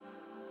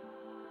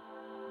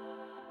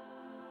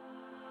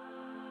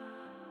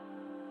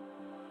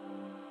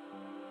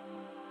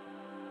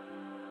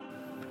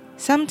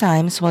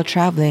Sometimes while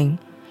traveling,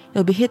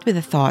 you'll be hit with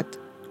the thought,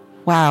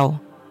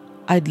 wow,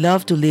 I'd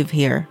love to live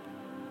here.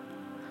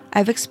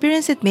 I've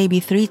experienced it maybe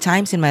 3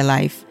 times in my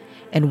life,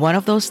 and one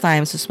of those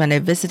times was when I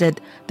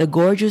visited the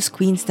gorgeous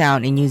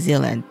Queenstown in New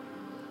Zealand.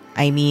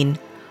 I mean,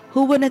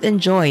 who wouldn't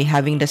enjoy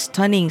having the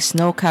stunning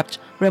snow-capped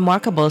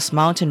Remarkables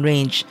mountain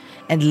range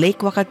and Lake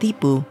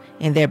Wakatipu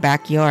in their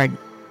backyard?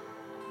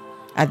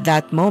 At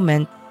that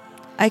moment,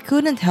 I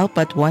couldn't help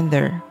but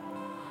wonder,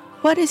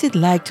 what is it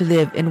like to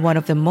live in one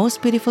of the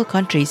most beautiful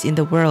countries in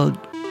the world?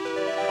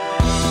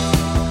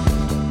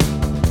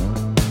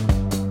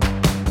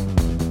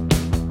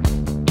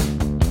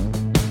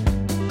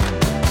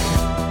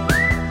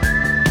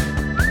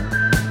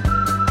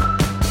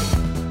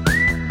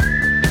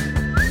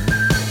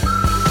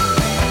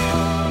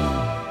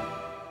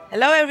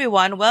 Hello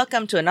everyone,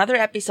 welcome to another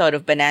episode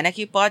of Banana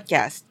Q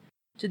Podcast.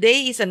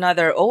 Today is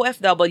another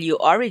OFW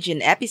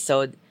Origin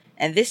episode,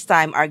 and this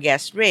time our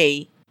guest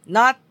Ray,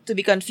 not to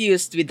be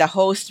confused with the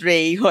host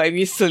Ray who I'm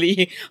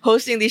usually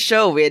hosting the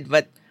show with,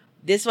 but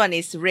this one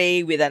is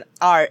Ray with an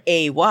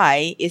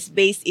R-A-Y, is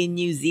based in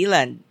New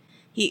Zealand.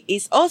 He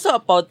is also a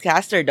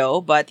podcaster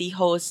though, but he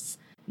hosts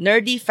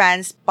Nerdy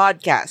Fans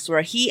Podcast,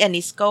 where he and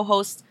his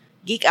co-hosts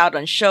geek out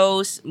on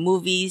shows,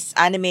 movies,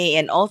 anime,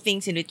 and all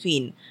things in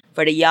between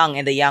for the young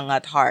and the young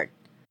at heart.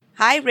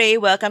 Hi Ray,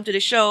 welcome to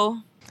the show.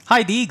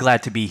 Hi Dee,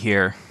 glad to be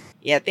here.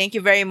 Yeah, thank you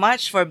very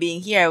much for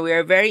being here. We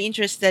are very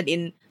interested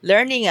in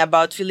learning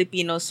about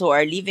Filipinos who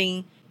are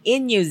living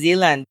in New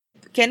Zealand.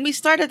 Can we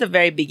start at the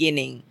very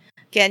beginning?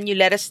 Can you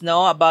let us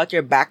know about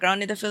your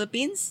background in the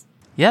Philippines?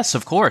 Yes,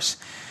 of course.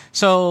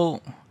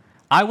 So,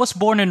 I was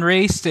born and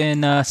raised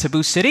in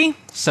Cebu City,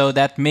 so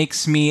that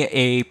makes me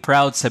a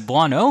proud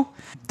Cebuano.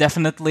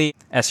 Definitely,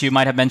 as you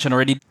might have mentioned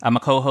already, I'm a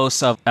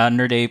co-host of a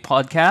Nerdy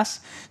podcast.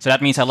 So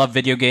that means I love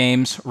video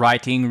games,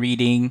 writing,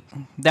 reading.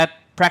 That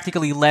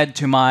practically led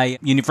to my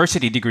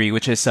university degree,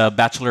 which is a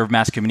Bachelor of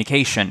Mass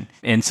Communication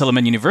in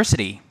Silliman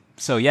University.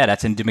 So yeah,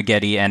 that's in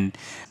Dumaguete. And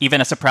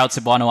even as a proud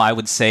Cebuano, I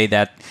would say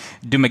that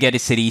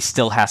Dumaguete City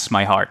still has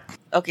my heart.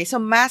 Okay, so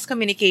mass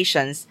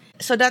communications.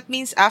 So that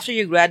means after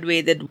you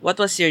graduated, what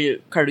was your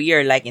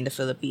career like in the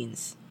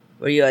Philippines?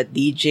 Were you a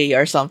DJ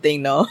or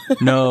something? No?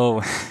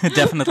 No,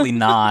 definitely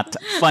not.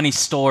 Funny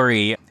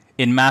story.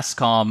 In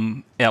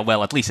Masscom,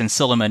 well, at least in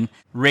Silliman,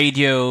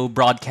 radio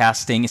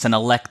broadcasting is an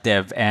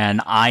elective,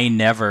 and I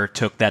never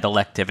took that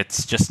elective.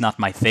 It's just not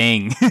my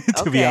thing,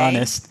 to be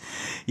honest.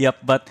 Yep,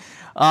 but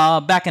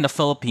back in the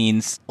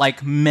Philippines,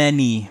 like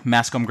many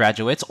Masscom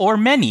graduates, or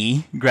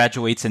many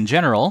graduates in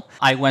general,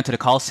 I went to the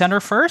call center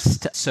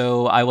first.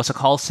 So I was a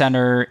call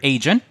center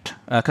agent,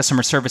 a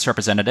customer service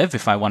representative,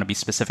 if I want to be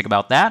specific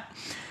about that,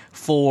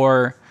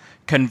 for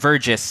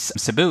Convergys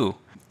Cebu.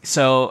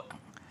 So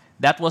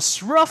that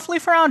was roughly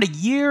for around a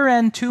year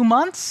and 2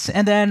 months.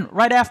 And then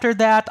right after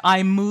that,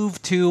 I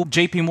moved to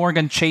JP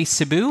Morgan Chase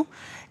Cebu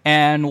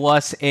and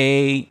was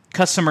a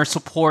customer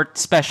support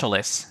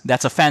specialist.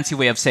 That's a fancy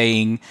way of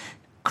saying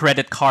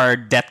credit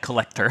card debt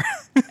collector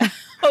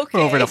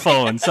over the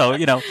phone. So,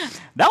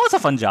 that was a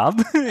fun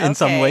job in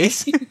some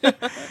ways.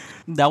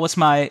 That was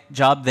my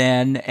job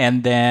then.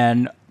 And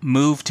then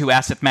moved to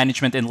asset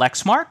management in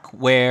Lexmark,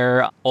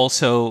 where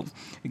also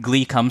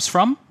Glee comes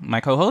from,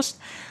 my co-host.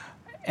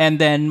 And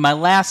then my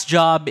last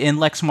job in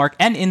Lexmark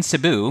and in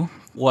Cebu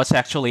was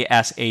actually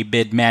as a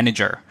bid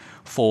manager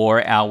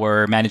for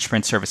our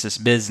management services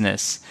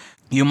business.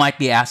 You might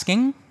be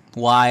asking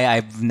why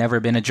I've never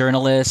been a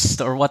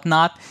journalist or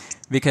whatnot,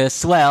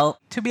 because, well,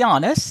 to be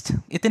honest,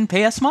 it didn't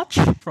pay as much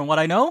from what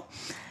I know.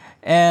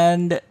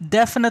 And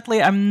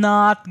definitely I'm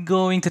not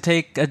going to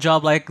take a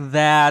job like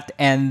that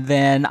and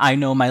then I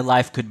know my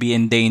life could be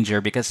in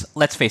danger, because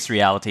let's face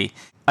reality.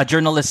 A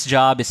journalist's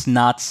job is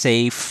not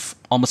safe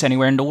almost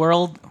anywhere in the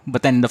world,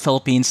 but then in the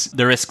Philippines,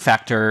 the risk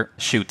factor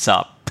shoots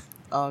up.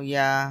 Oh,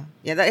 yeah.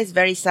 Yeah, that is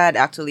very sad,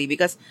 actually,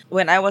 because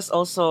when I was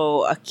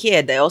also a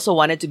kid, I also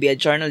wanted to be a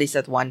journalist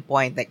at one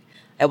point. Like,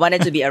 I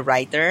wanted to be a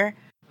writer.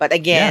 But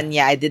again,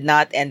 I did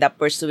not end up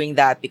pursuing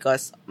that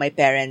because my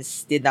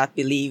parents did not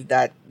believe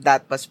that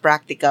that was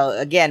practical.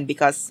 Again,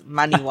 because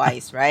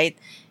money-wise, right?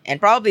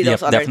 And probably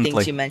those other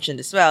things you mentioned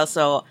as well.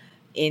 So,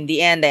 in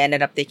the end, I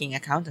ended up taking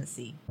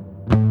accountancy.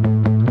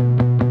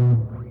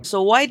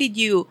 So, why did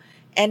you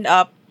end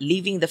up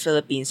leaving the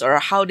Philippines, or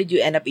how did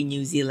you end up in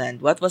New Zealand?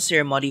 What was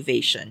your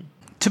motivation?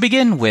 To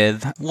begin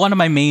with, one of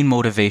my main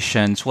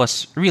motivations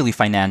was really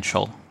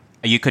financial.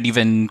 You could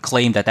even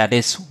claim that that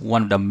is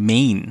one of the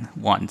main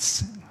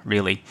ones,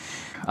 really.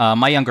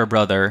 My younger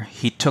brother,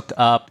 he took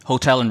up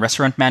hotel and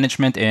restaurant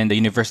management in the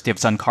University of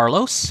San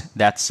Carlos.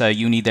 That's a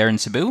uni there in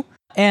Cebu.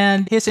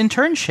 And his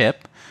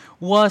internship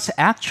was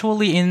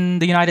actually in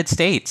the United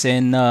States,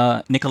 in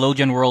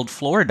Nickelodeon World,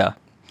 Florida.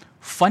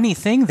 Funny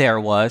thing there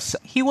was,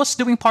 he was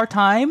doing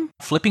part-time,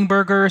 flipping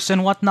burgers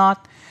and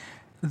whatnot.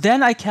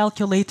 Then I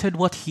calculated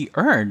what he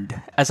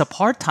earned as a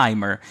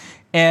part-timer,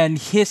 and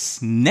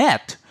his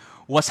net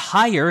was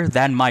higher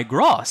than my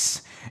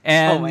gross.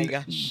 And oh my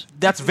gosh.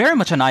 That's very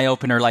much an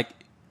eye-opener. Like,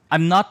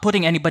 I'm not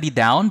putting anybody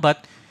down,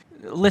 but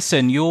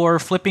listen, you're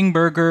flipping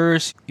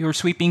burgers, you're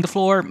sweeping the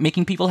floor,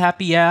 making people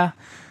happy, yeah.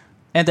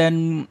 And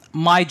then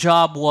my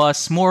job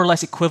was more or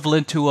less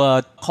equivalent to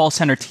a call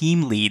center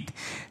team lead.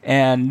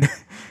 And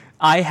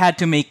I had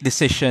to make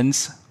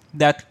decisions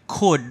that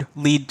could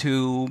lead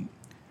to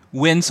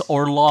wins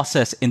or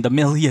losses in the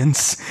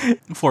millions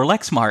for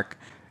Lexmark.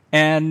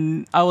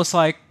 And I was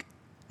like,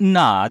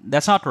 nah,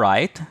 that's not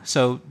right.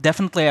 So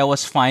definitely I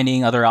was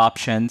finding other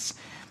options.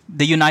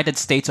 The United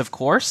States, of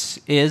course,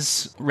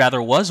 was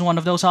one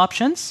of those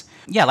options.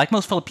 Yeah, like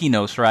most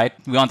Filipinos, right?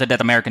 We wanted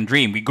that American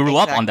dream. We grew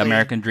up on the Exactly.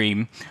 American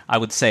dream, I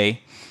would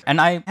say. And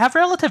I have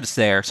relatives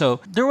there. So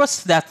there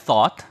was that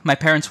thought. My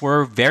parents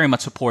were very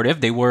much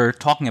supportive. They were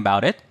talking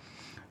about it.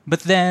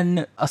 But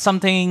then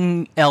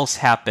something else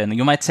happened.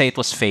 You might say it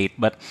was fate,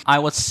 but I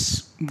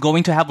was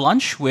going to have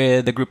lunch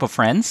with a group of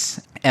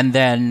friends and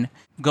then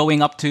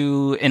going up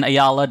to in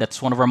Ayala,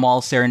 that's one of our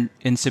malls there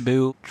in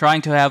Cebu,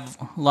 trying to have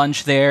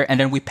lunch there. And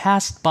then we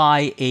passed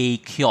by a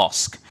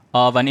kiosk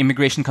of an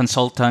immigration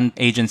consultant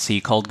agency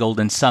called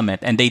Golden Summit,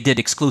 and they did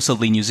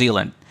exclusively New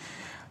Zealand.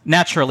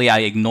 Naturally, I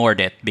ignored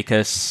it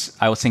because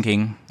I was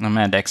thinking, oh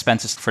man, the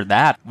expenses for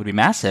that would be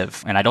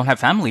massive, and I don't have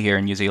family here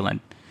in New Zealand.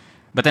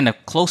 But then a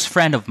close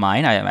friend of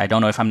mine, I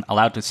don't know if I'm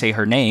allowed to say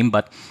her name,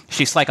 but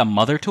she's like a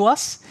mother to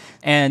us.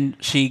 And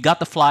she got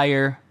the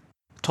flyer,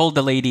 told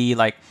the lady,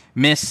 like,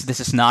 Miss, this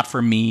is not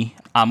for me.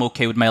 I'm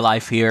okay with my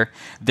life here.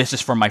 This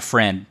is for my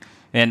friend.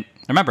 And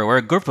remember, we're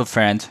a group of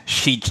friends.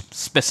 She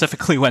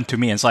specifically went to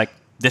me and was like,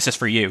 this is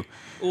for you.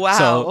 Wow,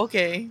 So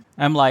okay.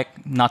 I'm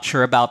like, not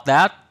sure about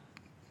that.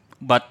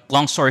 But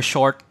long story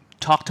short,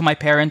 talked to my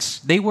parents.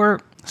 They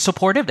were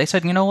supportive. They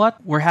said, you know what?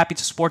 We're happy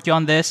to support you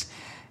on this.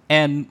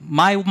 And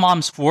my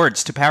mom's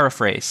words, to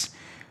paraphrase,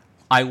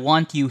 I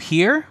want you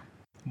here,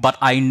 but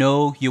I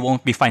know you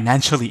won't be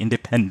financially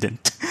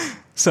independent.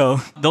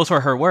 So those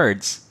were her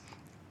words.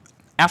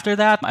 After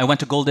that, I went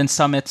to Golden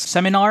Summit's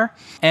seminar,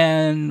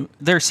 and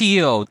their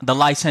CEO, the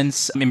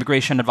licensed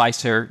immigration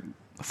advisor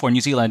for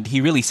New Zealand, he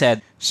really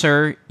said,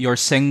 Sir, you're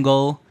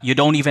single. You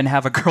don't even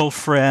have a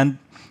girlfriend.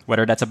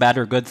 Whether that's a bad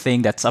or good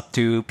thing, that's up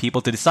to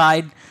people to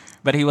decide.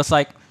 But he was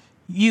like,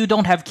 you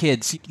don't have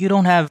kids. You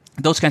don't have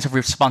those kinds of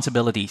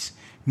responsibilities.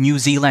 New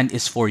Zealand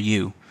is for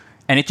you.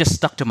 And it just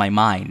stuck to my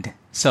mind.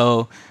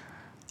 So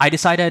I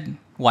decided,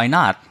 why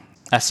not?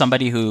 As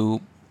somebody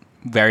who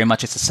very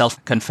much is a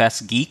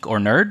self-confessed geek or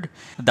nerd,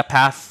 the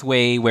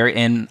pathway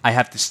wherein I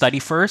have to study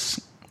first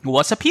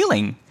was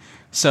appealing.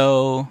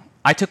 So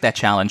I took that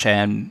challenge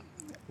and,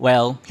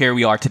 well, here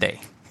we are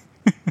today.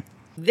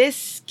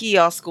 This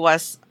kiosk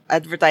was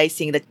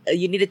advertising that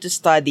you needed to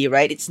study,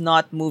 right? It's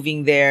not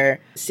moving there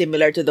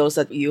similar to those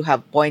that you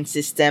have point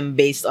system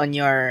based on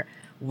your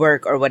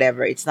work or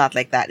whatever. It's not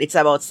like that. It's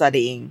about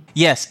studying.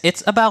 Yes,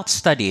 it's about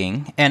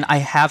studying, and I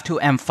have to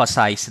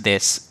emphasize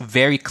this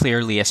very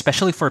clearly,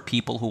 especially for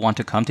people who want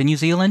to come to New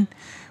Zealand.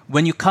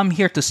 When you come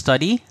here to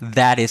study,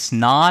 that is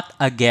not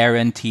a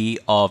guarantee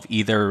of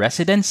either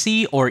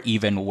residency or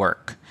even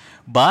work.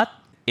 But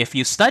if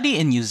you study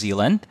in New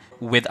Zealand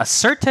with a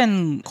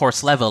certain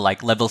course level,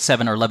 like level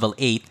 7 or level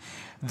 8,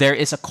 there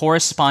is a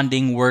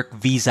corresponding work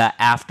visa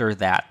after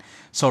that.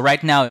 So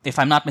right now, if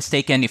I'm not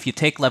mistaken, if you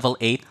take level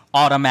 8,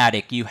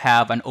 automatic, you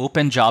have an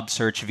open job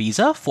search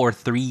visa for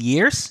 3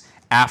 years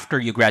after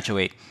you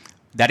graduate.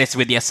 That is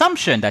with the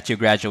assumption that you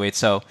graduate.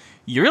 So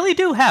you really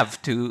do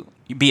have to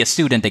be a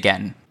student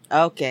again.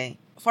 Okay.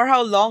 For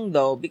how long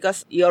though?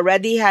 Because you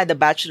already had a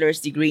bachelor's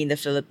degree in the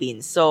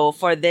Philippines. So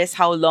for this,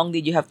 how long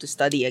did you have to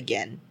study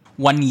again?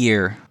 1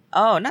 year.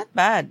 Oh, not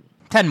bad.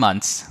 10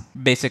 months,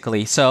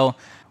 basically. So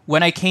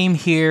when I came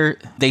here,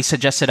 they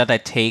suggested that I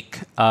take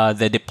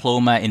the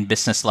diploma in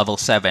business level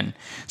 7.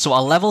 So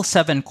a level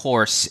 7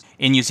 course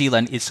in New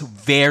Zealand is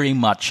very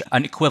much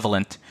an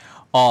equivalent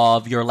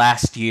of your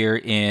last year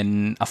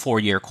in a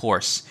 4-year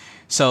course.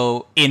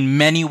 So in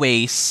many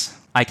ways,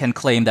 I can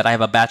claim that I have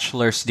a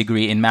bachelor's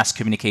degree in mass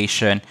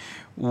communication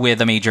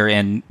with a major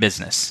in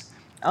business.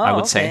 Oh, I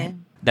would okay. say.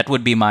 That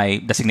would be my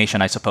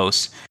designation, I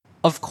suppose.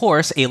 Of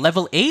course, a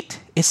level 8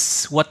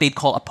 is what they'd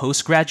call a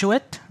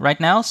postgraduate right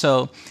now.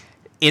 So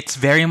it's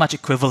very much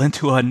equivalent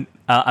to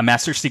a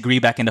master's degree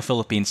back in the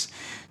Philippines.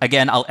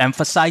 Again, I'll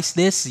emphasize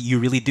this. You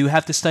really do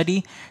have to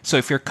study. So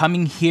if you're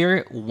coming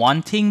here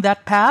wanting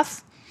that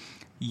path,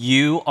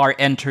 you are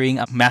entering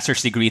a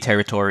master's degree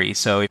territory.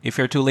 So if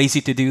you're too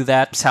lazy to do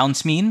that,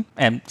 sounds mean,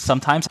 and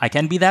sometimes I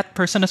can be that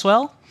person as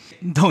well,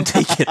 don't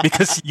take it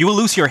because you will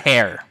lose your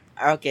hair.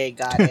 Okay,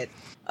 got it.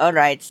 All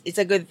right. It's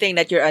a good thing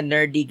that you're a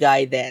nerdy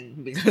guy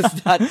then because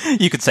that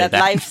You could say that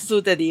that. life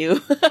suited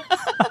you.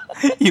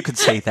 You could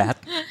say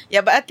that. Yeah,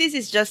 but at least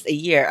it's just a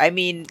year. I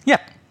mean, Yeah.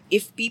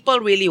 if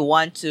people really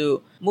want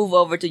to move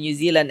over to New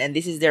Zealand and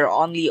this is their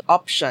only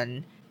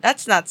option,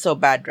 that's not so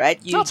bad, right?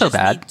 You Not so just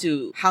bad. need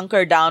to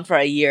hunker down for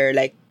a year,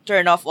 like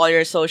turn off all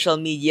your social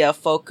media,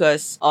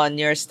 focus on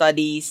your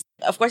studies.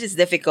 Of course, it's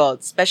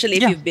difficult, especially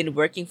if Yeah. you've been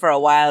working for a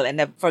while and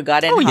have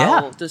forgotten Oh,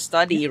 how yeah. to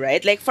study,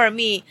 right? Like for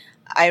me,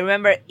 I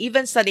remember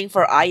even studying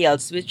for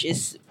IELTS, which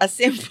is a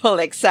simple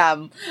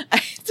exam.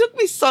 It took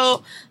me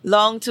so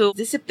long to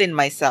discipline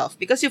myself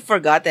because you've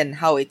forgotten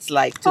how it's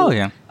like to, Oh,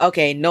 yeah.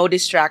 okay, no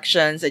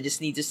distractions. I just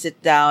need to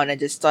sit down and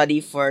just study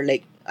for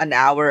like an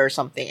hour or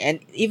something. And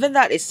even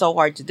that is so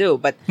hard to do.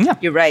 But Yeah.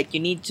 you're right. You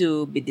need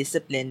to be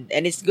disciplined.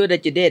 And it's good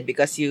that you did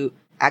because you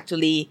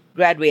actually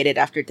graduated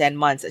after 10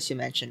 months, as you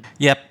mentioned.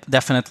 Yep,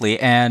 definitely.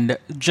 And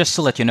just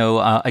to let you know,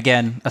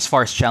 again, as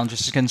far as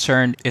challenges is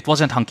concerned, it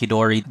wasn't hunky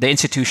dory. The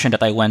institution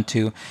that I went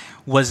to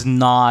was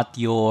not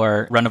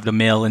your run of the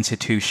mill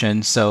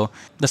institution. So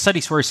the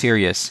studies were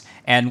serious.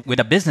 And with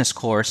a business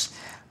course,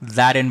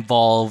 that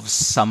involves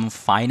some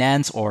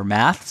finance or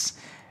maths.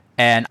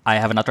 And I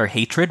have another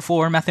hatred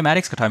for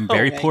mathematics because I'm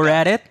very my poor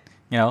God. at it.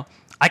 You know,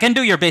 I can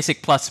do your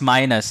basic plus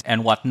minus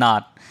and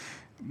whatnot.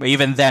 But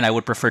even then, I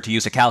would prefer to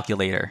use a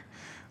calculator.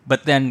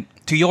 But then,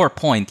 to your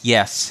point,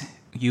 yes,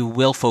 you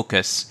will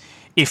focus.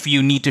 If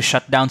you need to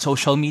shut down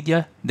social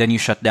media, then you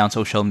shut down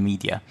social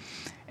media.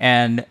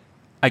 And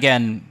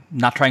again,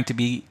 not trying to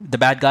be the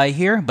bad guy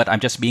here, but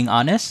I'm just being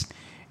honest.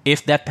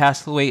 If that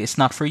pathway is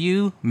not for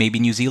you, maybe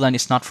New Zealand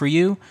is not for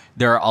you,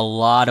 there are a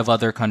lot of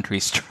other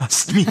countries,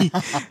 trust me,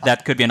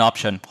 that could be an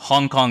option.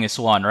 Hong Kong is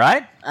one,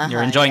 right?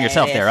 You're enjoying Yeah,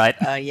 yourself it there, is.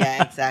 right?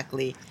 Yeah,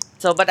 exactly.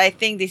 So, but I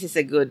think this is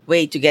a good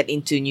way to get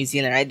into New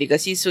Zealand, right?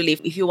 Because usually,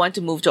 if you want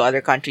to move to other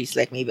countries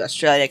like maybe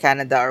Australia,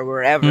 Canada, or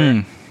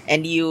wherever,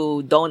 and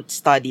you don't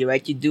study,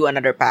 right? You do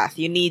another path.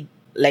 You need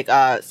like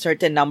a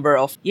certain number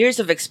of years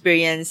of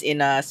experience in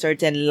a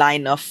certain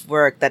line of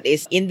work that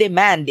is in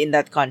demand in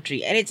that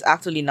country. And it's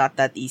actually not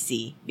that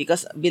easy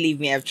because believe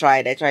me, I've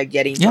tried. I tried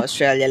getting to Yeah.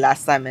 Australia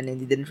last time and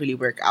it didn't really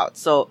work out.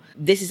 So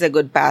this is a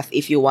good path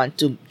if you want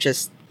to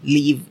just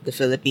leave the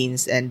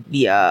Philippines and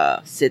be a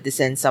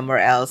citizen somewhere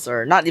else,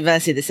 or not even a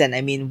citizen,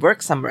 I mean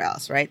work somewhere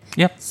else, right?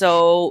 Yep.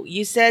 So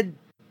you said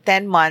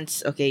 10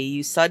 months. Okay,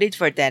 you studied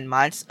for 10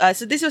 months.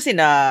 So this was in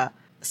a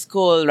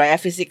school, right? A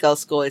physical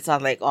school. It's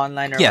not like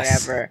online or Yes.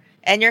 whatever.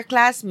 And your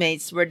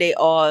classmates, were they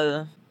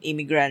all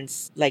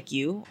immigrants like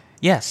you?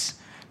 Yes.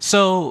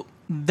 So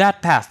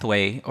that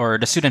pathway, or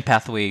the student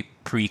pathway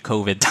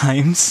pre-COVID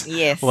times,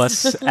 Yes.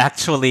 was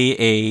actually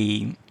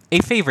a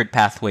favorite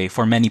pathway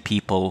for many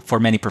people, for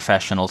many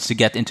professionals to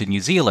get into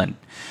New Zealand.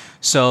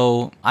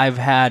 So I've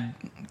had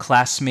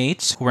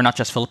classmates who were not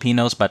just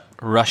Filipinos, but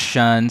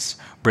Russians,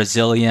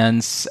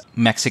 Brazilians,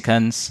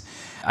 Mexicans.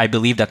 I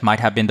believe that might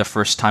have been the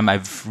first time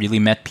I've really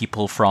met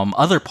people from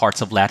other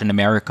parts of Latin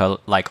America,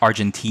 like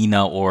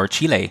Argentina or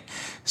Chile.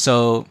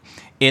 So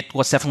it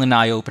was definitely an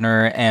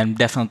eye-opener and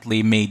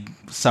definitely made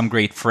some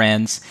great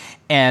friends.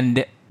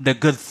 And the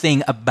good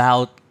thing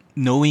about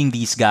knowing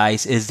these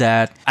guys is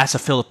that as a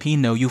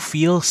Filipino, you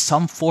feel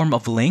some form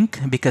of link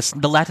because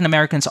the Latin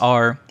Americans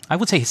are, I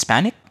would say,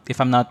 Hispanic,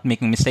 if I'm not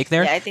making a mistake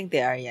there. Yeah, I think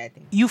they are. Yeah, I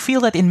think. You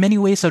feel that in many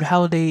ways of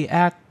how they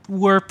act,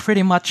 we're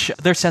pretty much,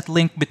 there's that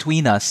link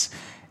between us.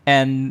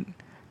 And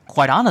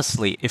quite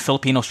honestly, if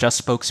Filipinos just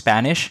spoke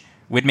Spanish,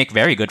 we'd make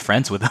very good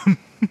friends with them.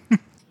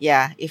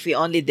 Yeah, if we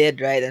only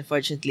did, right?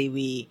 Unfortunately,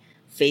 we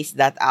phased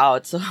that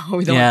out, so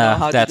we don't Yeah, know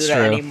how to that's do that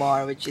true.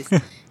 anymore. Which is,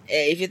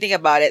 if you think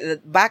about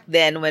it, back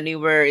then when we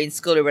were in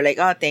school, we were like,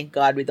 "Oh, thank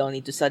God, we don't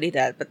need to study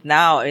that." But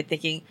now we're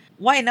thinking,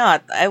 why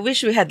not? I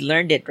wish we had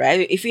learned it,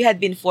 right? If we had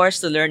been forced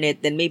to learn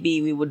it, then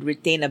maybe we would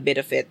retain a bit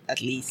of it at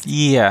least.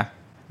 Yeah,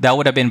 that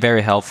would have been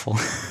very helpful.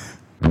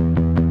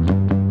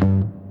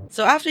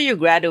 So after you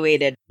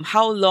graduated,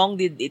 how long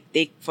did it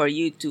take for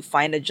you to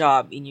find a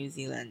job in New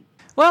Zealand?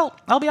 Well,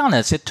 I'll be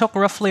honest, it took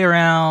roughly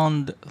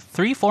around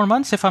 3-4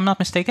 months, if I'm not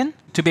mistaken,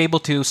 to be able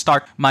to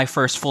start my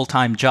first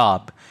full-time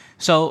job.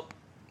 So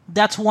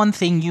that's one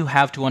thing you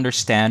have to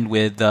understand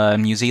with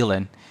New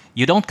Zealand.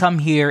 You don't come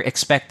here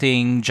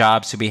expecting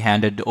jobs to be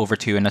handed over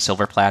to you in a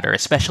silver platter,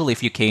 especially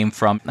if you came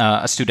from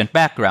a student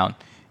background.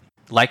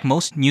 Like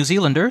most New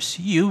Zealanders,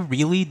 you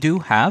really do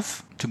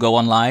have to go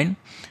online,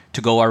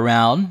 to go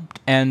around,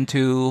 and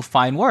to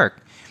find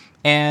work.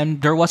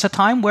 And there was a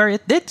time where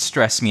it did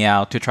stress me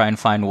out to try and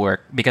find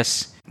work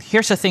because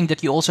here's the thing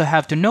that you also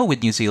have to know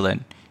with New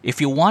Zealand. If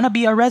you want to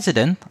be a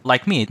resident,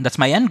 like me, that's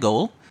my end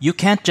goal, you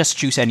can't just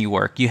choose any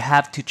work. You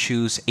have to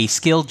choose a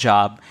skilled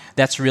job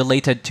that's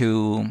related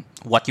to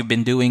what you've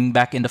been doing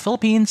back in the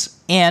Philippines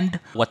and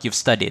what you've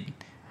studied.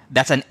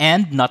 That's an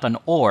and, not an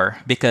or,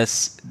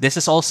 because this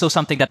is also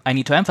something that I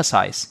need to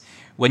emphasize.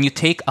 When you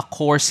take a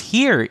course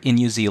here in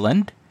New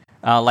Zealand,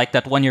 like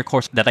that one-year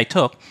course that I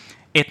took,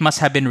 it must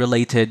have been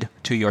related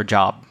to your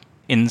job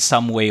in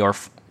some way or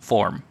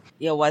form.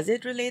 Yeah, was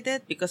it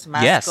related? Because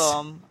Yes.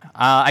 Mascom.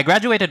 I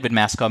graduated with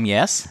Mascom,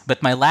 yes,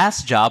 but my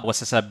last job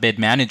was as a bid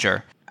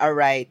manager. All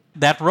right.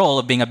 That role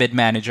of being a bid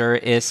manager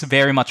is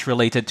very much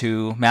related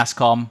to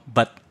Mascom,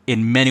 but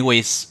in many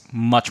ways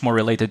much more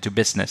related to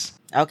business.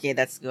 Okay,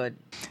 that's good.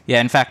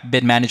 Yeah, in fact,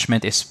 bid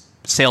management is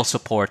sales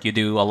support. You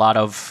do a lot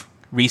of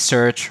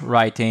research,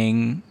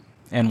 writing,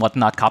 and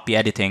whatnot, copy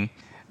editing.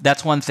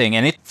 That's one thing.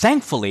 And it,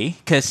 thankfully,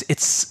 because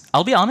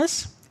I'll be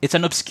honest, it's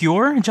an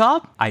obscure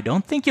job. I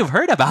don't think you've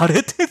heard about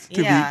it, It's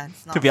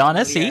not to be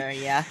honest. See? familiar,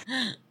 yeah.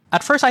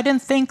 At first, I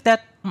didn't think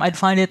that I'd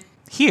find it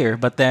here.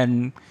 But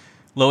then,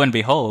 lo and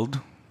behold,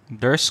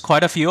 there's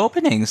quite a few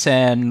openings,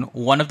 and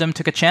one of them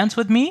took a chance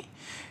with me.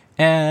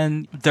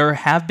 And there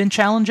have been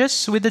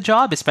challenges with the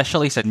job,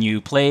 especially as a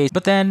new place.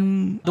 But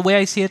then, the way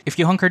I see it, if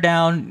you hunker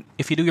down,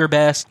 if you do your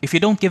best, if you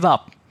don't give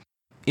up,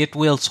 it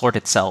will sort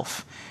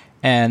itself.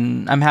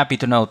 And I'm happy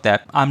to note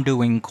that I'm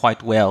doing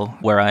quite well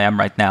where I am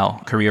right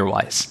now,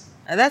 career-wise.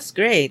 That's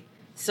great.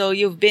 So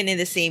you've been in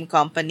the same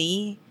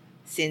company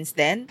since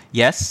then?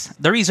 Yes,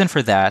 the reason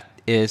for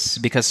that is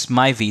because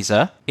my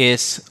visa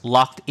is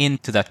locked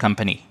into that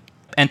company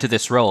and to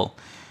this role.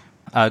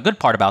 A good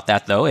part about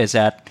that, though, is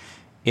that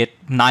it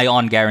nigh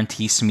on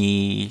guarantees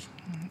me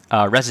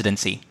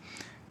residency.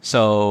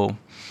 So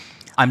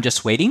I'm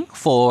just waiting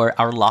for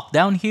our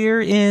lockdown here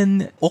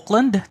in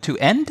Auckland to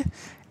end,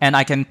 and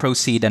I can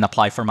proceed and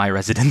apply for my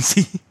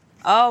residency.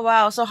 Oh,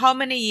 wow. So how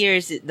many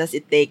years does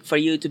it take for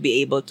you to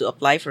be able to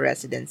apply for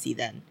residency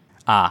then?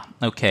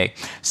 Okay.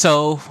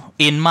 So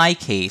in my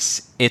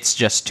case, it's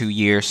just 2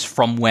 years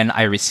from when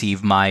I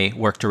receive my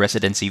work to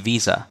residency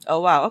visa. Oh,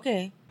 wow.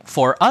 Okay.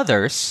 For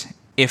others,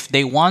 if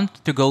they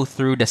want to go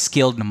through the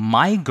skilled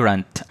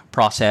migrant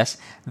process,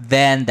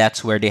 then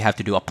that's where they have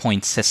to do a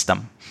point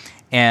system.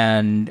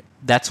 And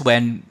that's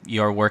when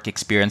your work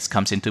experience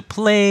comes into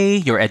play,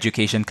 your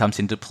education comes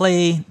into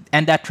play,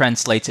 and that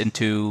translates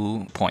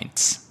into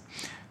points.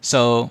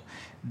 So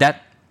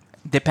that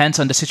depends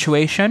on the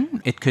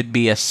situation. It could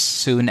be as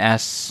soon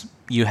as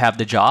you have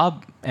the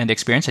job and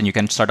experience and you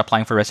can start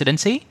applying for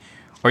residency,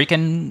 or you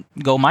can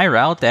go my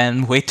route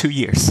and wait 2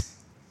 years.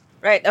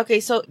 Right. Okay.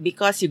 So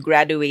because you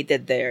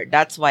graduated there,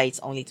 that's why it's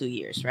only 2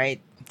 years,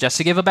 right? Just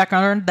to give a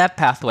background on that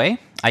pathway,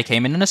 I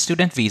came in on a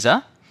student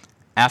visa.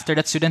 After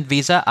that student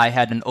visa, I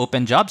had an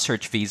open job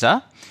search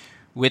visa,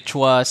 which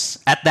was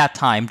at that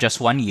time just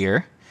 1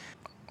 year.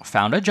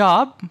 Found a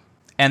job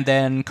and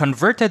then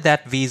converted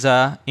that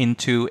visa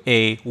into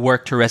a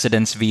work to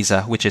residence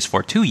visa, which is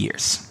for 2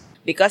 years.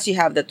 Because you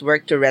have that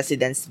work to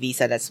residence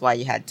visa, that's why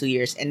you had 2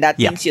 years. And that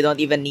means you don't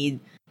even need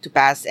to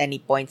pass any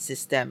point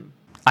system.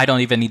 I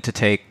don't even need to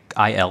take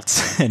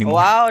IELTS anymore.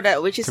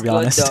 Wow, which is to be good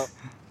honest. though.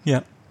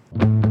 Yeah.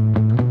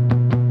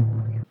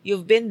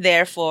 You've been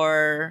there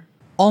for...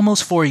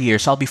 Almost 4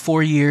 years. I'll be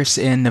 4 years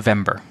in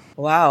November.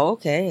 Wow,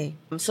 okay.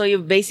 So you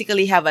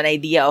basically have an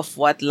idea of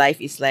what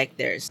life is like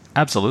there.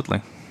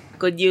 Absolutely.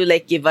 Could you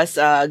give us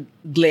a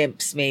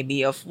glimpse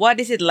maybe of what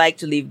is it like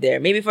to live there?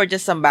 Maybe for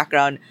just some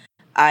background,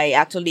 I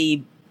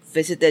actually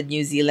visited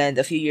New Zealand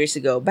a few years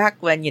ago, back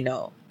when,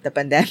 the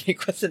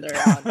pandemic wasn't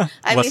around.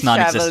 I miss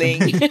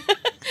traveling.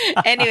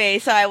 Anyway,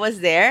 so I was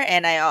there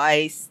and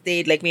I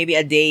stayed maybe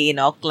a day in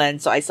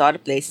Auckland. So I saw the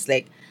places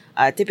like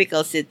a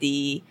typical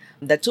city.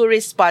 The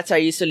tourist spots are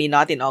usually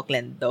not in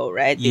Auckland though,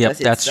 right? Yep,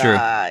 that's true.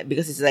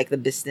 Because it's like the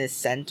business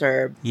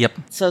center. Yep.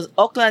 So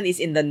Auckland is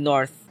in the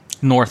North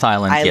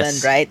Island,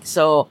 yes. right?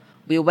 So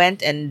we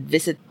went and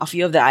visit a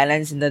few of the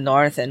islands in the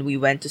north, and we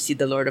went to see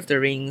the Lord of the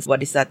Rings.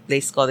 What is that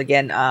place called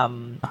again?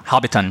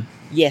 Hobbiton.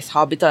 Yes,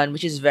 Hobbiton,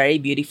 which is very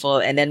beautiful.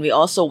 And then we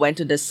also went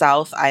to the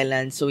South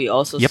Island, so we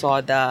also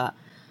saw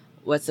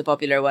what's the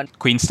popular one?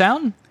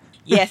 Queenstown?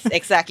 Yes,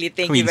 exactly.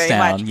 Thank you very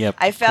much. Yep,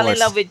 I fell in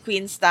love with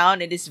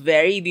Queenstown. It is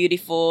very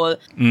beautiful.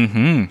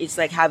 Mm-hmm. It's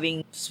like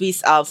having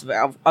Swiss Alps.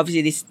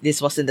 Obviously,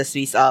 this wasn't the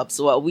Swiss Alps.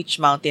 So, which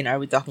mountain are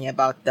we talking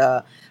about?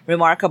 The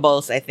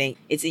Remarkables, I think.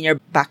 It's in your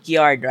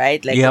backyard,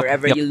 right?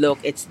 Wherever you look,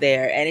 it's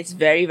there. And it's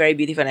very, very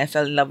beautiful. And I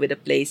fell in love with the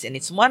place. And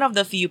it's one of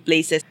the few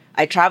places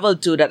I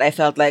traveled to that I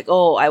felt like,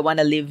 oh, I want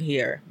to live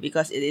here.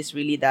 Because it is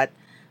really that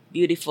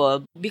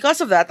beautiful.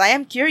 Because of that, I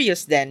am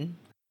curious then.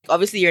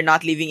 Obviously, you're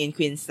not living in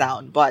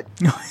Queenstown, but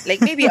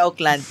maybe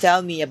Auckland.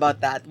 Tell me about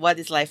that. What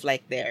is life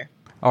like there?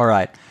 All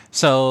right.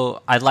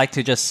 So I'd like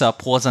to just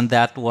pause on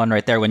that one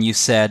right there when you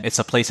said it's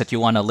a place that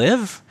you want to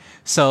live.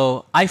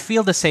 So I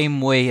feel the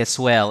same way as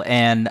well.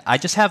 And I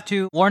just have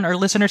to warn our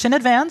listeners in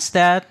advance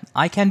that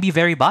I can be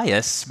very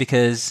biased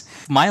because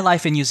my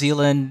life in New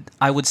Zealand,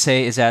 I would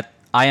say, is that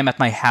I am at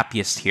my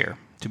happiest here,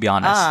 to be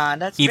honest.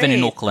 That's Even great.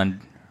 in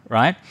Auckland,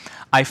 right?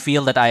 I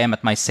feel that I am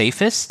at my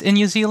safest in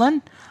New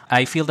Zealand.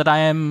 I feel that I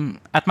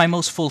am at my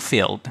most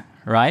fulfilled,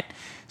 right?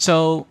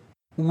 So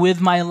with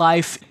my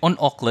life on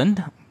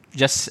Auckland,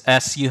 just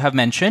as you have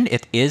mentioned,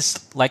 it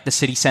is like the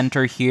city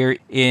center here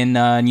in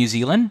New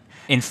Zealand.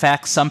 In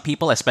fact, some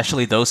people,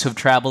 especially those who've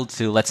traveled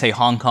to, let's say,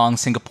 Hong Kong,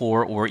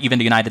 Singapore, or even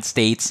the United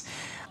States,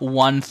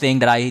 one thing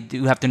that I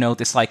do have to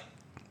note is a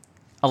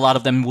lot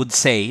of them would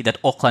say that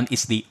Auckland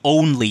is the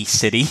only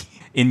city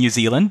in New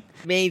Zealand.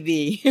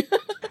 Maybe.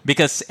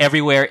 Because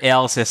everywhere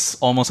else is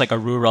almost like a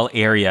rural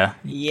area.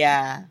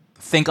 Yeah.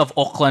 Think of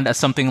Auckland as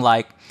something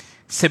like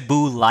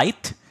Cebu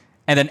light,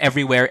 and then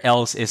everywhere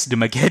else is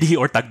Dumaguete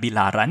or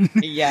Tagbilaran.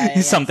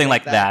 Yeah, something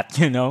like that,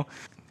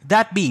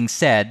 That being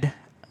said,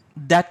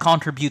 that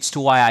contributes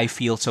to why I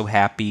feel so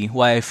happy,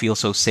 why I feel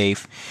so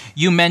safe.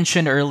 You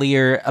mentioned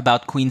earlier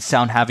about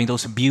Queenstown having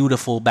those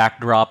beautiful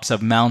backdrops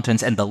of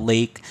mountains and the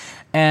lake.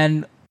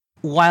 And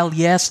while,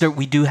 yes,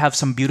 we do have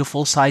some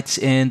beautiful sites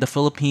in the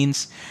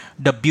Philippines,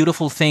 the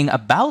beautiful thing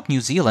about New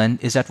Zealand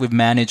is that we've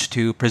managed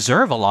to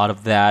preserve a lot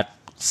of that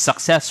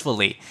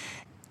successfully.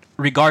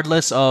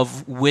 regardless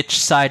of which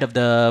side of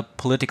the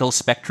political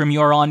spectrum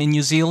you're on in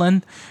New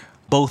Zealand,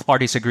 both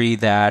parties agree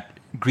that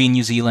Green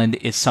New Zealand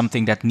is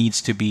something that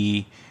needs to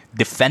be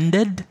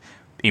defended,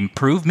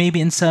 improved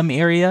maybe in some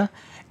area,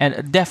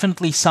 and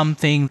definitely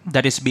something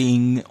that is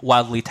being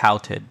wildly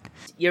touted.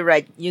 You're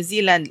right. New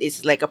Zealand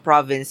is like a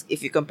province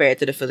if you compare it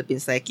to the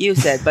Philippines, like you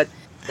said. But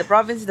the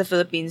province in the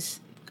Philippines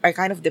are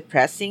kind of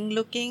depressing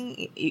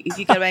looking, if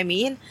you get what I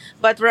mean.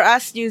 But for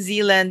us, New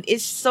Zealand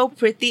is so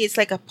pretty. It's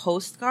like a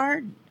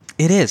postcard.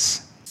 It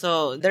is.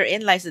 So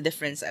therein lies the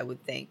difference, I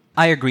would think.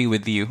 I agree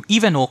with you.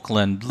 Even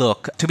Auckland,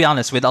 look, to be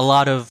honest, with a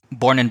lot of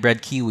born and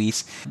bred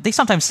Kiwis, they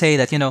sometimes say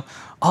that,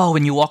 oh,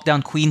 when you walk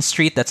down Queen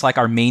Street, that's like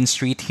our main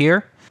street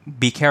here.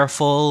 Be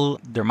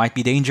careful. There might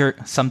be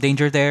some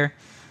danger there.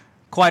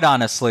 Quite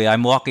honestly,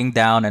 I'm walking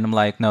down and I'm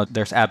like, no,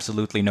 there's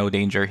absolutely no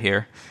danger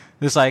here.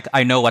 It's like,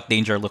 I know what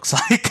danger looks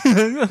like.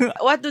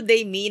 What do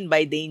they mean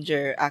by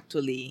danger,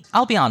 actually?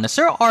 I'll be honest,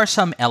 there are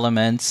some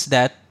elements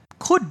that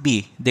could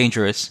be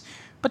dangerous.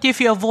 But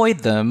if you avoid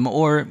them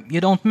or you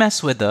don't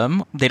mess with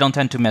them, they don't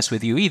tend to mess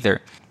with you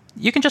either.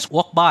 You can just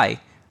walk by.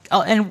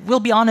 And we'll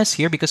be honest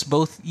here because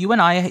both you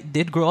and I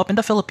did grow up in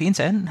the Philippines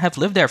and have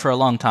lived there for a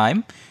long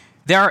time.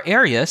 There are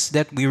areas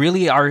that we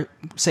really are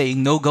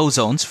saying no-go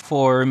zones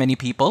for many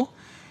people.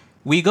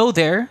 We go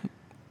there,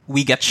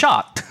 we get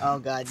shot. Oh,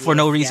 God. For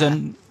no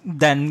reason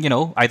than,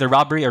 either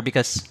robbery or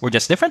because we're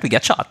just different, we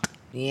get shot.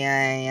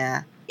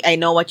 Yeah. I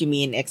know what you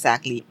mean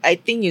exactly. I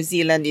think New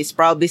Zealand is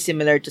probably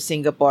similar to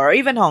Singapore or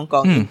even Hong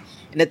Kong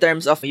in the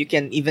terms of you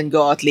can even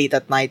go out late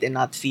at night and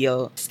not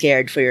feel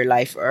scared for your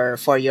life or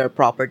for your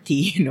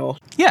property,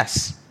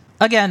 Yes.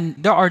 Again,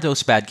 there are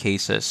those bad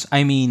cases.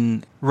 I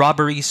mean,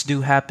 robberies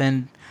do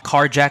happen.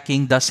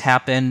 Carjacking does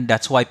happen.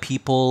 That's why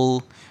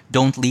people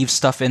don't leave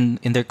stuff in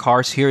their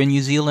cars here in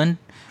New Zealand.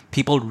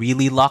 People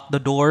really lock the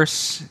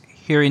doors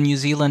here in New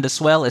Zealand as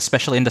well,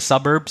 especially in the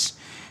suburbs,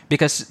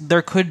 because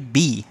there could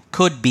be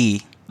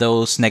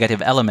those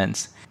negative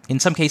elements. In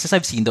some cases,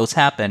 I've seen those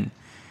happen.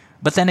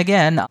 But then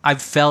again,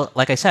 I've felt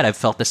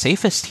the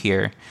safest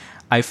here.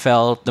 I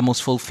felt the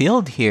most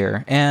fulfilled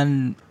here.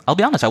 And I'll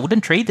be honest, I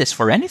wouldn't trade this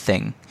for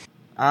anything.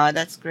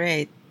 That's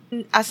great.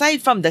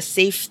 Aside from the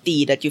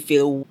safety that you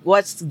feel,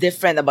 what's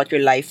different about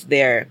your life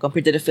there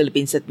compared to the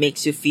Philippines that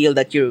makes you feel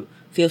that you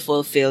feel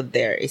fulfilled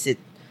there? Is it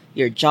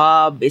your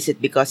job? Is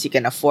it because you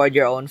can afford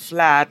your own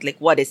flat? Like,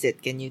 what is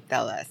it? Can you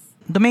tell us?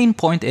 The main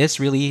point is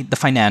really the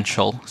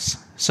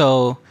financials.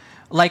 So,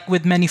 like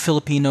with many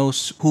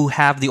Filipinos who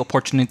have the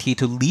opportunity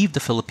to leave the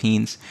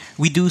Philippines,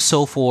 we do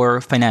so for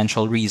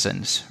financial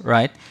reasons,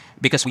 right?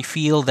 Because we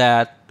feel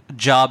that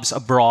jobs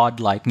abroad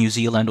like New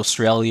Zealand,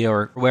 Australia,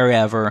 or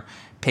wherever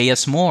pay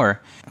us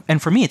more.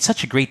 And for me, it's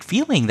such a great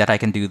feeling that I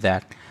can do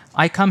that.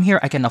 I come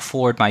here, I can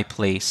afford my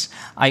place.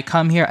 I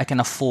come here, I can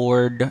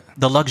afford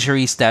the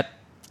luxuries that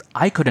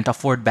I couldn't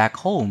afford back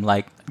home.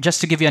 Like, just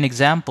to give you an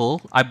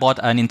example, I bought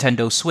a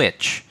Nintendo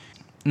Switch.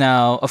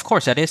 Now, of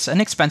course, that is an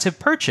expensive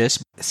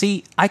purchase.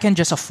 See, I can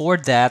just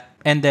afford that,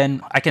 and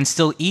then I can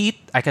still eat,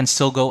 I can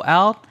still go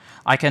out,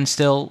 I can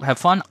still have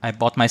fun. I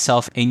bought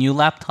myself a new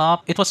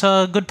laptop. It was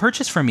a good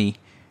purchase for me.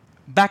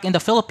 Back in the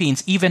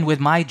Philippines, even with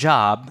my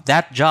job,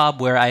 that job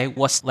where I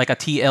was like a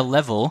TL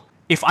level,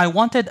 if I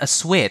wanted a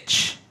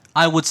Switch,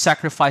 I would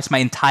sacrifice my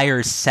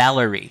entire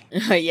salary.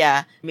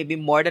 Yeah, maybe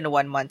more than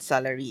 1 month's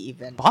salary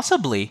even.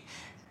 Possibly.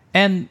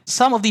 And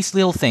some of these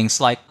little things,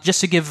 like just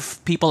to give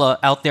people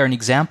out there an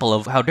example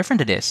of how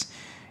different it is.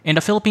 In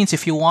the Philippines,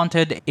 if you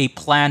wanted a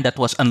plan that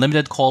was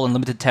unlimited call,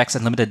 unlimited text,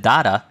 unlimited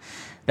data,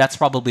 that's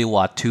probably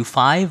what,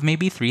 2,500,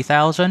 maybe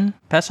 3,000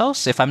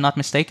 pesos, if I'm not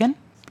mistaken.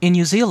 In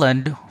New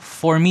Zealand,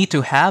 for me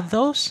to have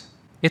those,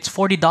 it's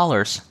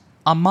 $40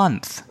 a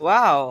month.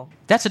 Wow.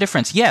 That's the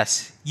difference.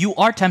 Yes, you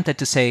are tempted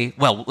to say,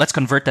 well, let's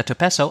convert that to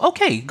peso.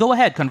 Okay, go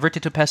ahead, convert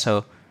it to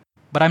peso.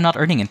 But I'm not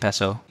earning in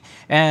peso.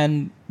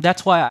 And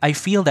that's why I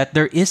feel that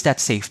there is that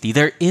safety.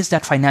 There is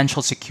that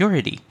financial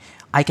security.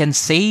 I can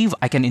save,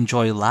 I can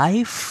enjoy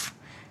life.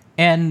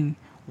 And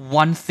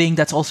one thing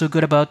that's also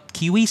good about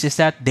Kiwis is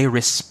that they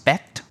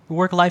respect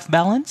work-life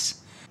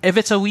balance. If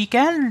it's a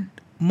weekend,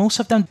 most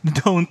of them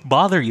don't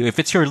bother you. If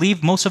it's your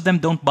leave, most of them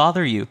don't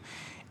bother you.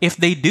 If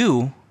they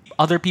do,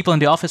 other people in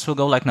the office will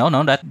go like, no,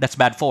 that's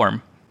bad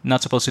form.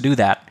 Not supposed to do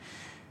that.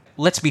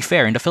 Let's be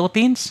fair. In the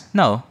Philippines,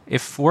 no.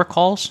 If work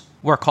calls,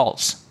 work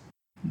calls.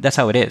 That's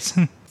how it is.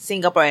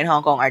 Singapore and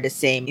Hong Kong are the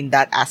same in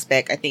that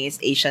aspect. I think it's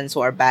Asians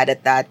who are bad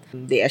at that.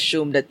 They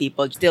assume that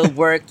people still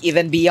work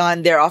even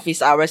beyond their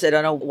office hours. I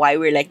don't know why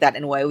we're like that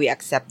and why we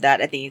accept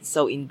that. I think it's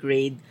so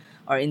ingrained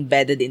or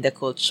embedded in the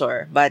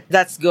culture. But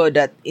that's good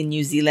that in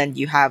New Zealand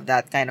you have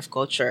that kind of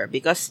culture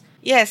because,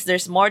 yes,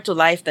 there's more to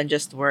life than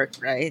just work,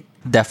 right?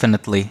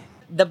 Definitely.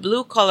 The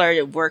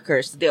blue-collar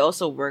workers, they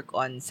also work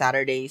on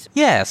Saturdays.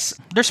 Yes,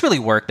 there's really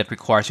work that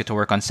requires you to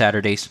work on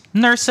Saturdays.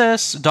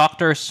 Nurses,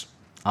 doctors,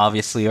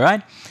 obviously,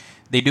 right?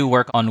 They do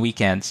work on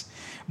weekends.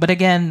 But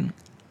again,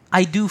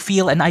 I do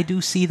feel and I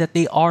do see that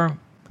they are,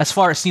 as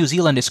far as New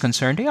Zealand is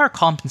concerned, they are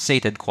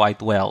compensated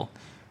quite well.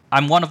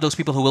 I'm one of those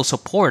people who will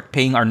support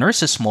paying our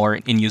nurses more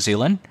in New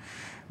Zealand.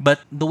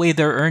 But the way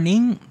they're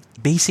earning,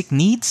 basic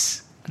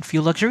needs, a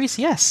few luxuries,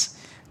 yes,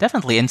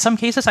 definitely. In some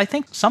cases, I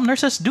think some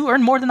nurses do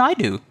earn more than I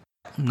do.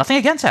 Nothing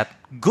against that.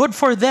 Good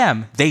for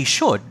them. They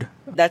should.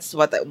 That's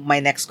what my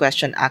next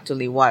question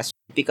actually was.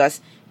 Because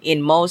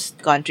in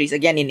most countries,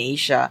 again in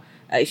Asia,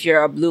 if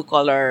you're a blue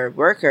collar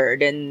worker,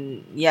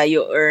 then yeah,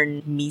 you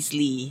earn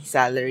measly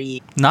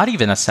salary. Not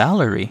even a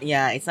salary.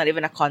 Yeah, it's not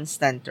even a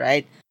constant,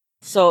 right?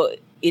 So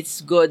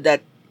it's good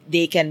that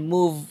they can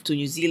move to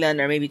New Zealand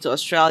or maybe to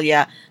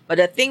Australia. But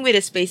the thing with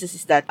the spaces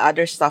is that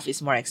other stuff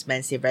is more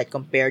expensive, right?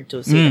 Compared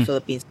to, say, the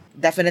Philippines.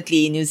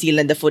 Definitely in New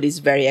Zealand, the food is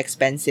very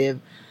expensive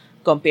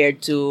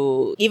compared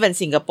to even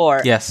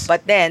Singapore. Yes.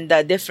 But then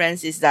the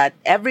difference is that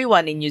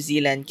everyone in New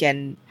Zealand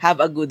can have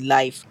a good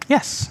life.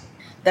 Yes.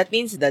 That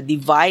means the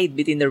divide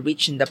between the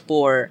rich and the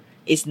poor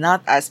is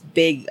not as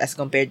big as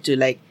compared to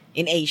like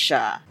in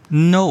Asia.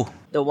 No.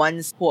 The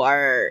ones who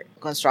are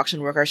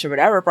construction workers or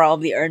whatever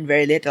probably earn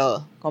very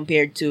little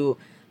compared to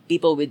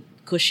people with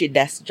cushy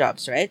desk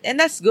jobs, right? And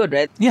that's good,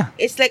 right? Yeah.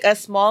 It's like a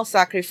small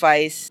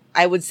sacrifice,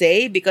 I would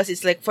say, because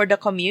it's like for the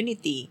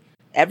community.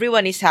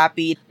 Everyone is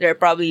happy. There are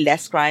probably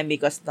less crime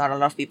because not a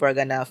lot of people are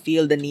gonna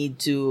feel the need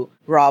to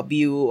rob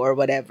you or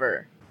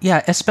whatever.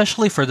 Yeah,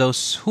 especially for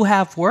those who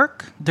have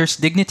work. There's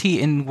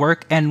dignity in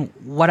work, and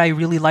what I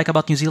really like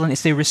about New Zealand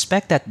is they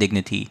respect that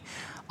dignity.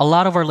 A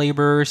lot of our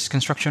laborers,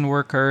 construction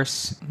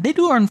workers, they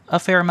do earn a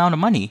fair amount of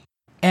money.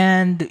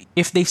 And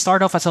if they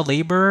start off as a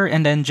laborer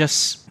and then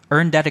just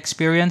earn that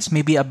experience,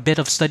 maybe a bit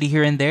of study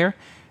here and there,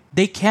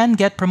 they can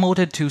get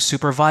promoted to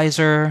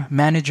supervisor,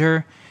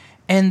 manager,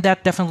 and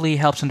that definitely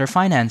helps in their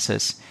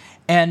finances.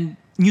 And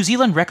New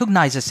Zealand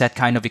recognizes that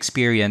kind of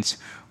experience,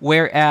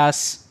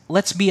 whereas,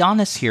 let's be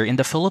honest here, in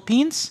the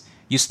Philippines,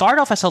 you start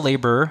off as a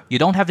laborer, you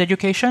don't have the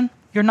education,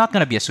 you're not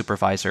going to be a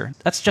supervisor.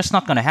 That's just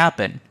not going to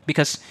happen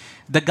because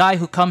the guy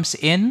who comes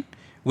in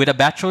with a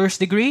bachelor's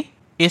degree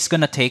is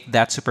going to take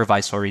that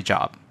supervisory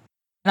job.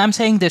 And I'm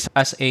saying this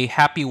as a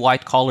happy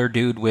white-collar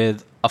dude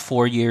with a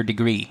 4-year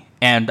degree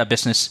and a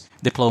business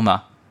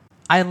diploma.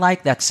 I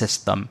like that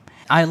system.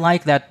 I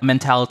like that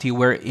mentality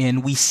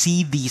wherein we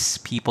see these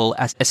people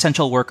as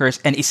essential workers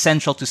and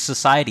essential to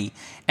society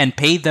and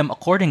pay them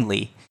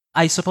accordingly.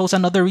 I suppose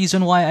another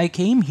reason why I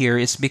came here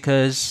is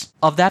because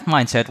of that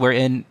mindset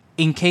wherein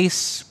in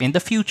case in the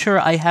future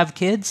I have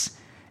kids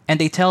and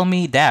they tell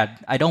me,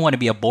 Dad, I don't want to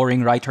be a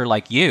boring writer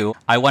like you.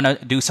 I want to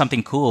do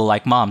something cool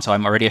like Mom. So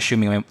I'm already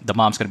assuming the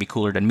mom's going to be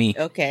cooler than me.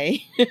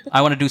 Okay.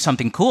 I want to do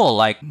something cool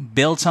like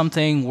build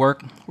something,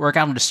 work out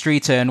on the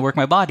streets and work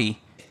my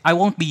body. I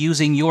won't be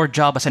using your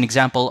job as an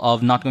example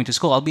of not going to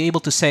school. I'll be able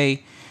to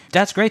say,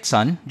 that's great,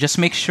 son. Just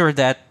make sure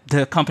that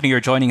the company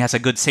you're joining has a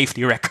good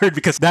safety record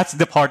because that's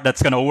the part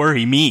that's going to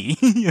worry me,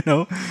 you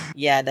know?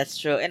 Yeah, that's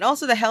true. And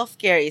also the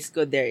healthcare is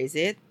good there, is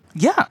it?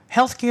 Yeah,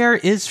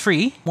 healthcare is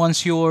free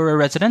once you're a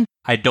resident.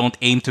 I don't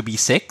aim to be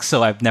sick,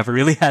 so I've never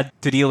really had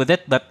to deal with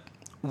it. But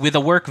with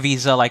a work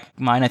visa like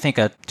mine, I think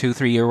a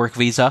 2-3 year work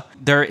visa,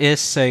 there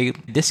is a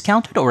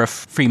discounted or a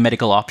free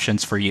medical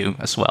options for you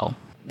as well.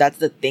 That's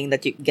the thing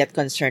that you get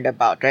concerned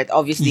about, right?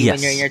 Obviously, Yes.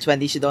 when you're in your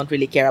 20s, you don't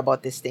really care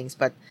about these things.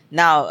 But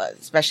now,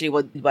 especially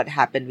what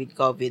happened with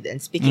COVID, and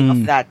speaking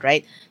of that,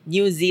 right?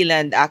 New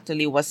Zealand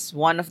actually was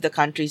one of the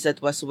countries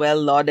that was well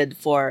lauded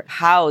for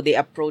how they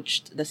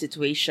approached the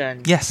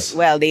situation. Yes.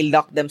 Well, they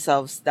locked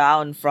themselves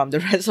down from the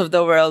rest of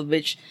the world,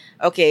 which,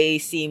 okay,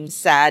 seems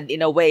sad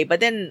in a way. But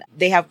then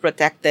they have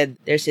protected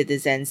their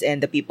citizens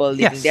and the people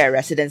living Yes. there,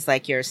 residents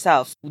like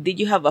yourself. Did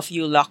you have a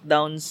few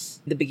lockdowns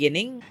in the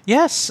beginning?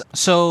 Yes.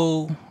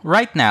 So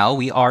right now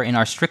we are in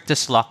our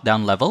strictest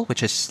lockdown level,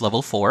 which is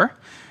level 4.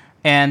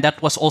 And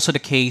that was also the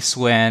case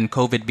when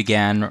COVID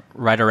began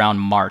right around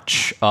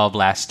March of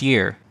last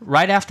year.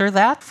 Right after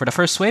that, for the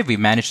first wave, we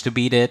managed to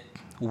beat it,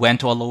 went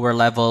to a lower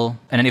level,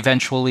 and then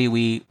eventually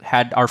we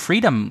had our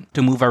freedom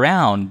to move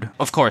around.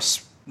 Of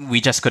course,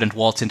 we just couldn't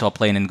waltz into a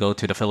plane and go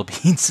to the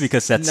Philippines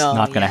because that's No,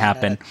 not going to yeah,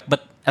 happen.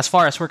 But as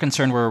far as we're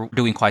concerned, we're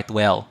doing quite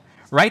well.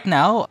 Right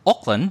now,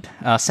 Auckland,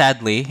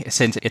 sadly,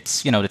 since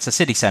it's a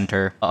city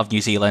center of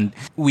New Zealand,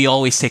 we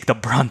always take the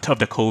brunt of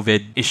the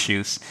COVID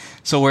issues.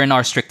 So we're in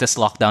our strictest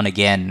lockdown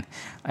again.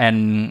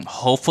 And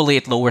hopefully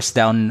it lowers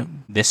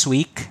down this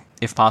week,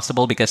 if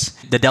possible, because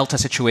the Delta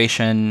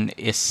situation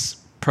is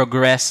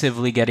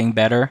progressively getting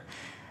better.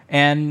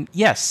 And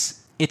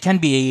yes, it can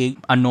be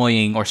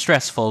annoying or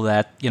stressful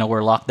that,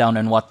 we're locked down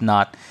and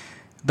whatnot.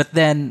 But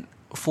then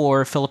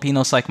for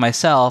Filipinos like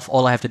myself,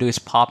 all I have to do is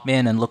pop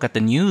in and look at the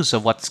news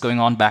of what's going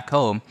on back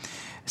home.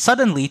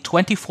 Suddenly,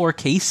 24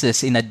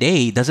 cases in a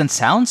day doesn't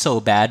sound so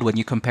bad when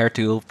you compare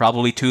to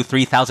probably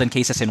 2,000-3,000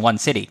 cases in one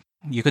city.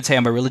 You could say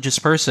I'm a religious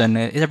person.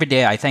 Every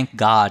day I thank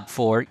God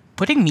for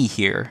putting me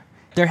here.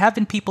 There have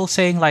been people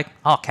saying like,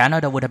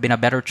 Canada would have been a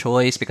better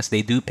choice because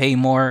they do pay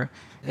more.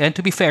 And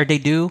to be fair, they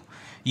do.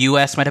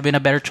 US might have been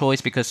a better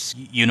choice because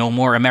you know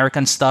more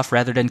American stuff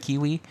rather than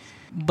Kiwi.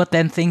 But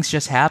then things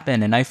just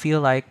happen and I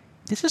feel like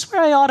this is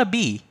where I ought to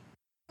be.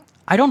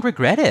 I don't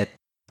regret it.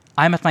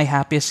 I'm at my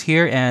happiest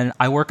here and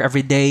I work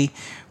every day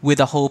with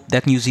the hope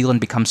that New Zealand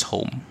becomes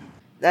home.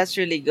 That's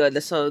really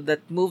good. So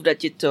that move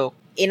that you took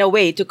in a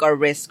way, took a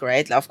risk,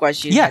 right? Of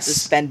course, you had to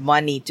Yes. spend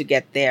money to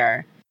get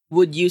there.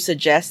 Would you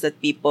suggest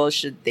that people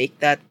should take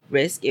that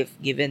risk if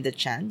given the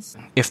chance?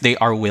 If they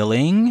are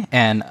willing,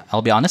 and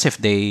I'll be honest, if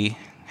they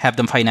have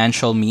the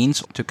financial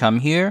means to come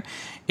here,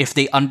 if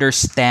they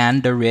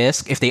understand the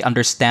risk, if they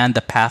understand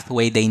the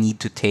pathway they need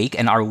to take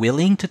and are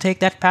willing to take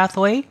that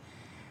pathway,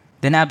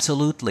 then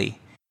absolutely.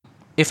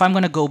 If I'm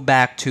going to go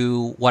back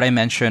to what I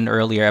mentioned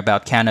earlier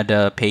about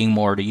Canada paying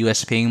more, the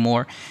US paying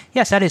more,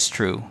 yes, that is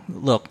true.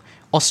 Look,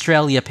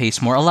 Australia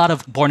pays more. A lot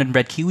of born and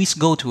bred Kiwis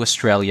go to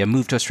Australia,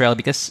 move to Australia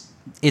because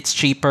it's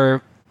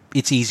cheaper,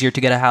 it's easier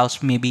to get a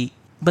house, maybe.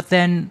 But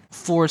then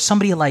for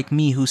somebody like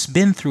me who's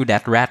been through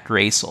that rat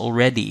race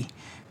already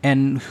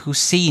and who's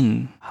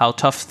seen how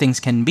tough things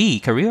can be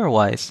career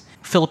wise,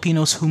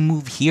 Filipinos who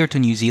move here to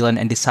New Zealand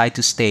and decide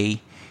to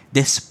stay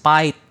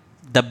despite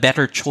the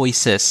better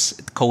choices,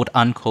 quote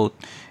unquote,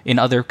 in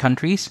other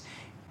countries,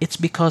 it's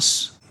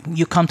because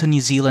you come to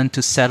New Zealand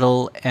to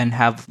settle and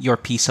have your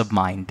peace of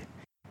mind.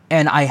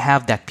 And I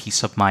have that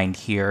peace of mind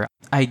here.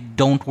 I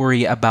don't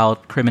worry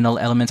about criminal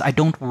elements. I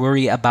don't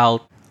worry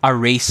about a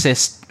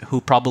racist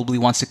who probably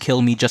wants to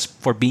kill me just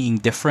for being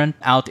different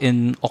out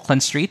in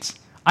Auckland streets.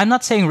 I'm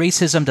not saying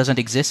racism doesn't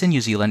exist in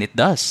New Zealand. It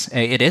does.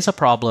 It is a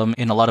problem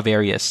in a lot of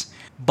areas.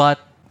 But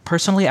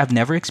personally, I've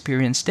never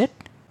experienced it.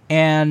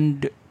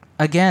 And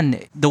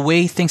again, the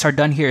way things are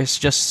done here is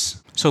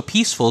just so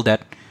peaceful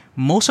that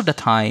most of the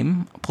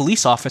time,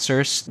 police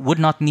officers would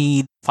not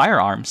need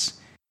firearms.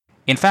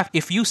 In fact,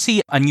 if you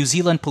see a New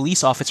Zealand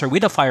police officer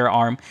with a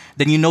firearm,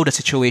 then you know the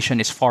situation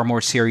is far more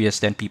serious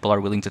than people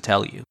are willing to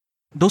tell you.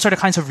 Those are the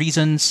kinds of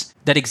reasons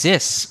that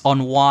exist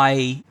on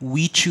why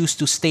we choose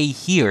to stay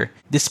here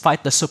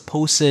despite the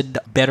supposed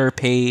better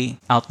pay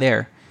out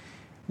there.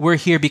 We're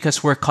here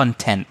because we're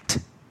content.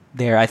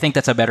 There, I think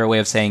that's a better way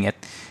of saying it.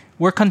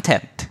 We're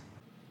content.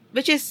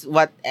 Which is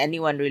what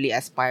anyone really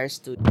aspires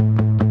to.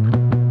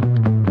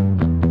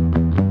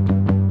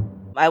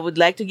 I would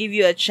like to give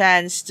you a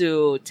chance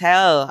to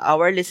tell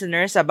our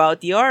listeners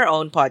about your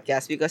own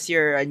podcast because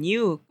you're a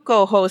new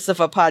co-host of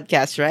a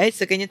podcast, right?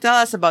 So can you tell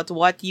us about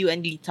what you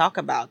and Lee talk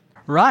about?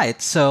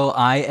 Right, so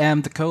I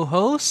am the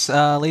co-host,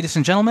 ladies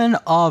and gentlemen,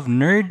 of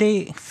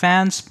Nerdy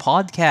Fans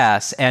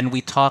Podcast, and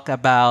we talk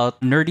about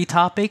nerdy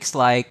topics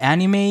like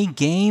anime,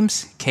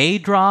 games,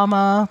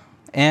 K-drama,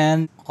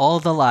 and all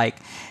the like.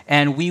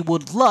 And we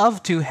would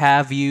love to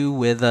have you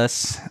with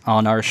us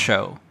on our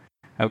show.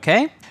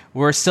 Okay?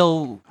 We're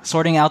still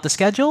sorting out the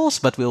schedules,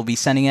 but we'll be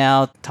sending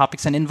out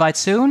topics and invites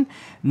soon.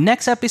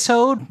 Next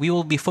episode, we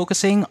will be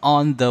focusing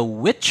on the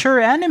Witcher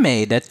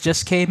anime that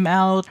just came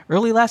out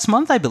early last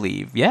month, I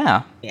believe.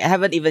 Yeah. I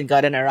haven't even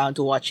gotten around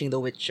to watching The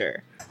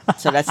Witcher.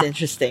 So that's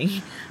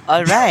interesting.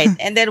 All right.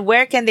 And then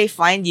where can they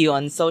find you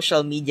on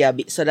social media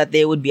so that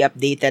they would be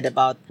updated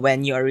about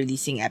when you're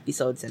releasing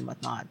episodes and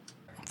whatnot?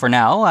 For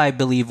now, I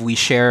believe we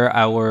share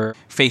our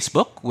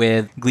Facebook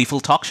with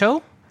Gleeful Talk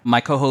Show. My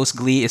co-host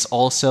Glee is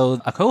also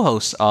a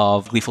co-host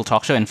of Gleeful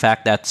Talk Show. In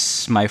fact,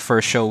 that's my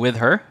first show with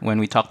her when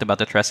we talked about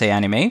the Trese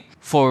anime.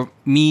 For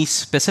me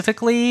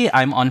specifically,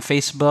 I'm on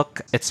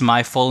Facebook. It's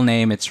my full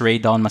name. It's Ray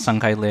Don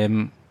Masangkay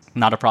Lim.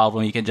 Not a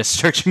problem. You can just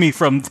search me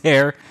from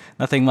there.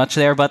 Nothing much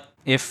there. But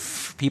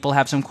if people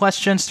have some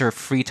questions, they're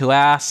free to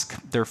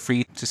ask. They're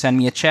free to send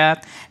me a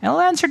chat. And I'll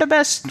answer the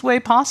best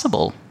way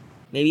possible.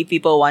 Maybe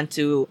people want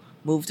to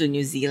move to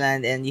New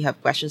Zealand and you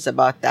have questions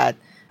about that.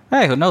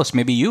 Hey, who knows?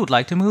 Maybe you'd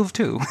like to move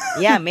too.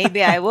 Yeah,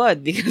 maybe I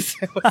would because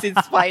I was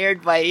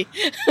inspired by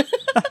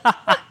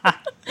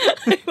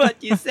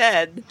what you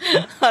said.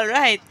 All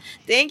right.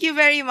 Thank you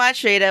very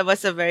much, Ray. That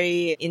was a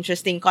very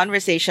interesting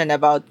conversation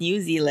about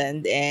New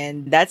Zealand.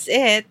 And that's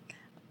it.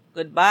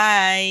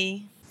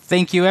 Goodbye.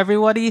 Thank you,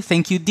 everybody.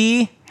 Thank you,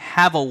 Dee.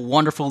 Have a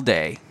wonderful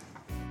day.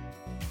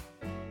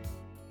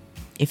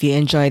 If you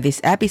enjoyed this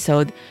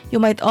episode, you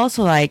might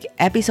also like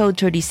episode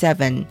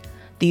 37.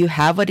 Do you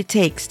have what it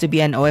takes to be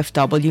an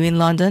OFW in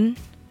London?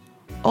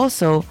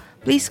 Also,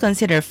 please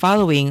consider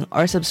following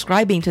or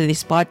subscribing to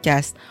this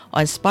podcast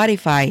on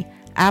Spotify,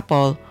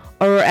 Apple,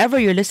 or wherever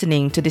you're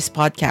listening to this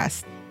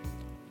podcast.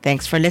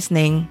 Thanks for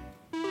listening.